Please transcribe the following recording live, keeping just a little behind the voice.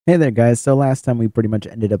Hey there guys, so last time we pretty much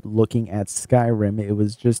ended up looking at Skyrim. It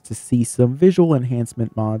was just to see some visual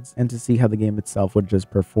enhancement mods and to see how the game itself would just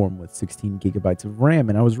perform with 16 gigabytes of RAM,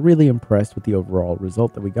 and I was really impressed with the overall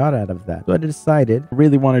result that we got out of that. So I decided I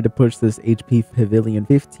really wanted to push this HP Pavilion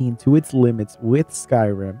 15 to its limits with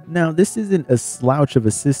Skyrim. Now this isn't a slouch of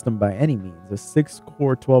a system by any means. A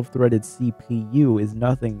 6-core 12-threaded CPU is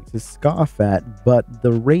nothing to scoff at, but the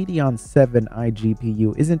Radeon 7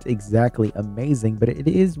 iGPU isn't exactly amazing, but it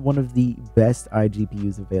is one of the best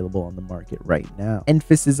iGPUs available on the market right now.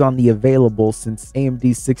 Emphasis on the available, since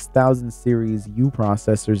AMD 6000 series U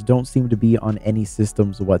processors don't seem to be on any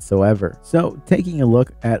systems whatsoever. So taking a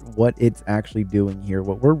look at what it's actually doing here,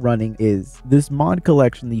 what we're running is this mod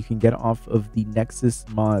collection that you can get off of the Nexus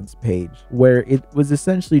mods page, where it was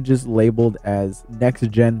essentially just labeled as next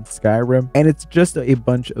gen Skyrim, and it's just a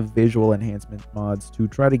bunch of visual enhancement mods to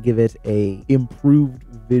try to give it a improved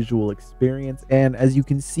visual experience. And as you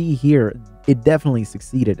can see here, it definitely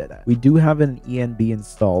succeeded at that. We do have an ENB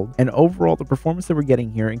installed, and overall the performance that we're getting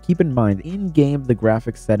here, and keep in mind in game the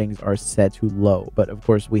graphics settings are set to low, but of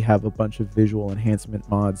course we have a bunch of visual enhancement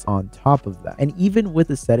mods on top of that. And even with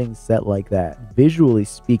the settings set like that, visually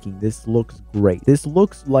speaking, this looks great. This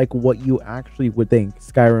looks like what you actually would think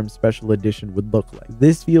Skyrim Special Edition would look like.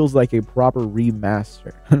 This feels like a proper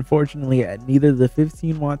remaster. Unfortunately, neither the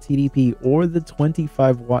 15 watt TDP or the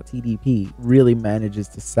 25 watt TDP really manages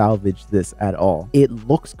to salvage this at all. It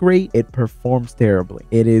looks great, it performs terribly.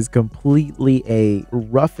 It is completely a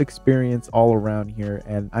rough experience all around here,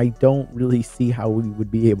 and I don't really see how we would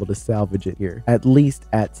be able to salvage it here, at least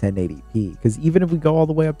at 1080p, because even if we go all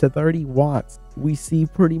the way up to 30 watts, we see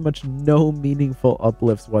pretty much no meaningful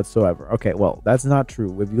uplifts whatsoever. Okay, well, that's not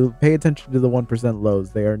true. If you pay attention to the 1%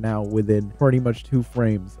 lows, they are now within pretty much 2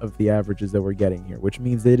 frames of the averages that we're getting here, which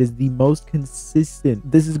means it is the most consistent.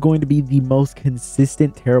 This is going to be the most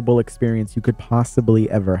consistent terrible experience you could possibly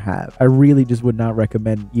ever have. I really just would not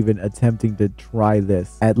recommend even attempting to try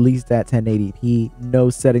this, at least at 1080p. No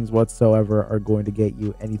settings whatsoever are going to get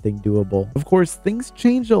you anything doable. Of course, things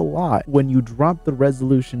change a lot when you drop the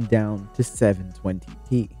resolution down to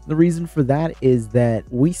 720p. The reason for that is that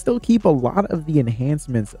we still keep a lot of the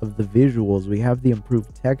enhancements of the visuals. We have the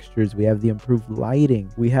improved textures, we have the improved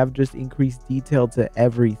lighting, we have just increased detail to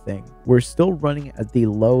everything. We're still running at the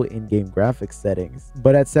low in-game graphics settings,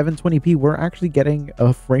 but at 720p we're actually getting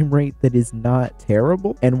a frame rate that is not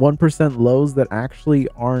terrible, and 1% lows that actually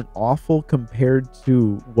aren't awful compared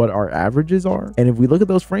to what our averages are. And if we look at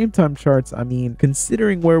those frame time charts, I mean,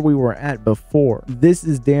 considering where we were at before, this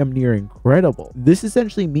is damn near incredible. This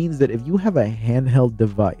essentially means that if you have a handheld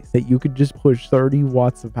device that you could just push 30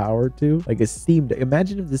 watts of power to, like a Steam Deck,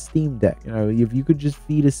 imagine if the Steam Deck, you know, if you could just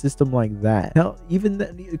feed a system like that. Hell, even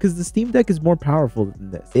because the Steam Deck is more powerful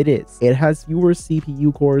than this. It is. It has fewer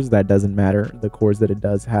CPU cores. That doesn't matter. The cores that it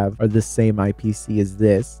does have are the same IPC as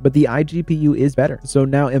this, but the iGPU is better. So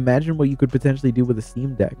now imagine what you could potentially do with a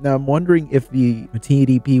Steam Deck. Now I'm wondering if the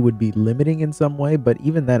TDP would be limiting in some way, but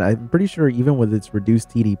even then, I'm pretty sure even with its reduced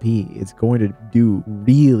TDP, it's going to do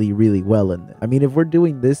really well in this. I mean, if we're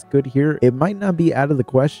doing this good here, it might not be out of the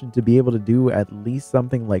question to be able to do at least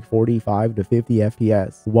something like 45 to 50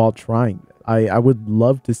 FPS while trying this. I would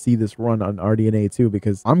love to see this run on RDNA too,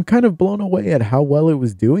 because I'm kind of blown away at how well it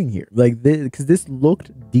was doing here. Like, because this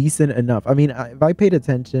looked decent enough. I mean, if I paid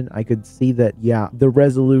attention, I could see that, yeah, the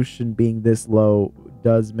resolution being this low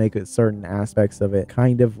does make certain aspects of it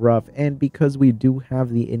kind of rough, and because we do have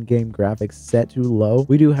the in-game graphics set too low,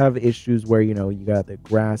 we do have issues where, you know, you got the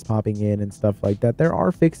grass popping in and stuff like that. There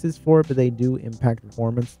are fixes for it, but they do impact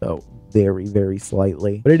performance, though very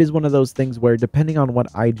slightly. But it is one of those things where, depending on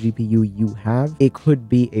what iGPU you have, it could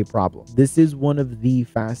be a problem. This is one of the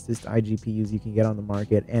fastest iGPUs you can get on the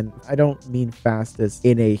market, and I don't mean fastest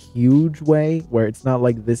in a huge way, where it's not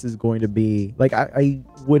like this is going to be like, I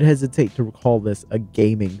would hesitate to call this a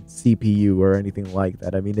gaming CPU or anything like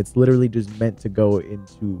that. I mean, it's literally just meant to go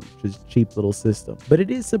into just cheap little system, but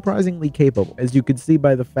it is surprisingly capable, as you can see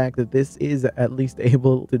by the fact that this is at least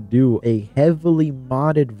able to do a heavily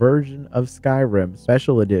modded version of Skyrim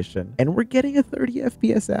Special Edition, and we're getting a 30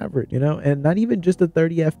 FPS average, you know, and not even just a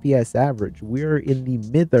 30 FPS average. We're in the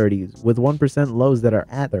mid 30s with 1% lows that are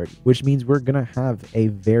at 30, which means we're gonna have a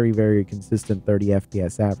very consistent 30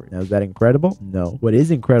 FPS average. Now, is that incredible? No. What is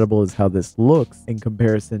incredible is how this looks, and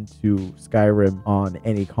comparison to Skyrim on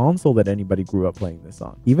any console that anybody grew up playing this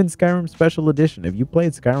on. Even Skyrim Special Edition, if you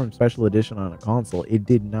played Skyrim Special Edition on a console, it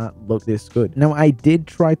did not look this good. Now, I did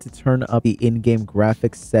try to turn up the in-game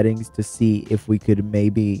graphics settings to see if we could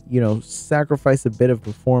maybe, you know, sacrifice a bit of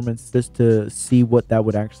performance just to see what that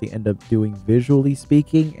would actually end up doing visually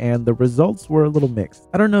speaking, and the results were a little mixed.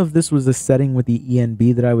 I don't know if this was a setting with the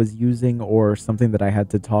ENB that I was using or something that I had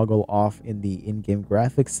to toggle off in the in-game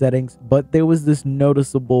graphics settings, but there was this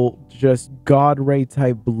noticeable just god ray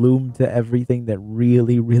type bloom to everything that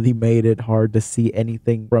really made it hard to see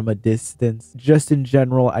anything from a distance. Just in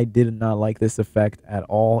general, I did not like this effect at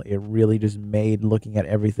all. It really just made looking at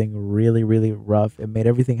everything really rough. It made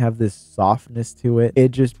everything have this softness to it.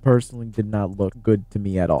 It just personally did not look good to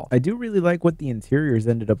me at all. I do really like what the interiors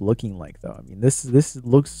ended up looking like though. I mean, this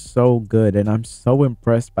looks so good, and I'm so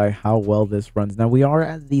impressed by how well this runs. Now, we are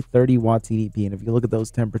at the 30 watt TDP, and if you look at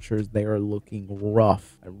those temperatures, they are looking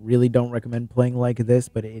rough. I really don't recommend playing like this,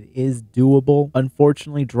 but it is doable.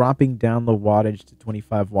 Unfortunately, dropping down the wattage to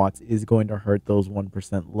 25 watts is going to hurt those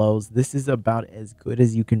 1% lows. This is about as good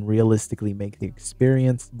as you can realistically make the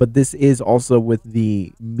experience, but this is also with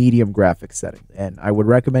the medium graphics setting, and I would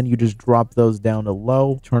recommend you just drop those down to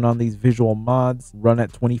low, turn on these visual mods, run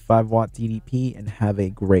at 25 watt TDP, and have a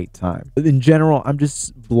great time. But in general, I'm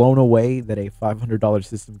just blown away that a $500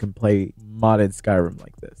 system can play modded Skyrim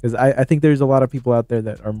like this, because I think there's a lot of people out there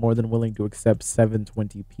that are more than willing to accept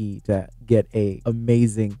 720p to get a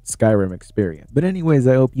amazing Skyrim experience. But anyways,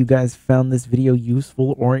 I hope you guys found this video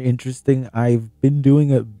useful or interesting. I've been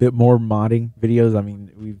doing a bit more modding videos. I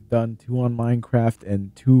mean, we've done 2 on Minecraft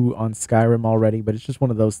and 2 on Skyrim already, but it's just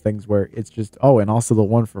one of those things where it's just, oh, and also the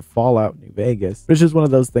one for Fallout New Vegas. But it's just one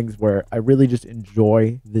of those things where I really just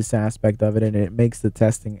enjoy this aspect of it, and it makes the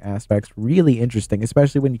testing aspects really interesting,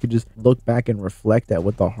 especially when you could just look back and reflect at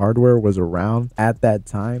what the hardware was around at that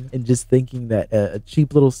time, and just thinking that a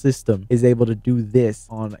cheap little system is able to do this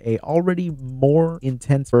on a already more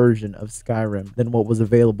intense version of Skyrim than what was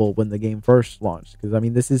available when the game first launched, because I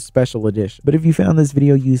mean, this is special edition. But if you found this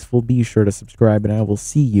video useful, be sure to subscribe, and I will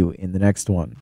see you in the next one.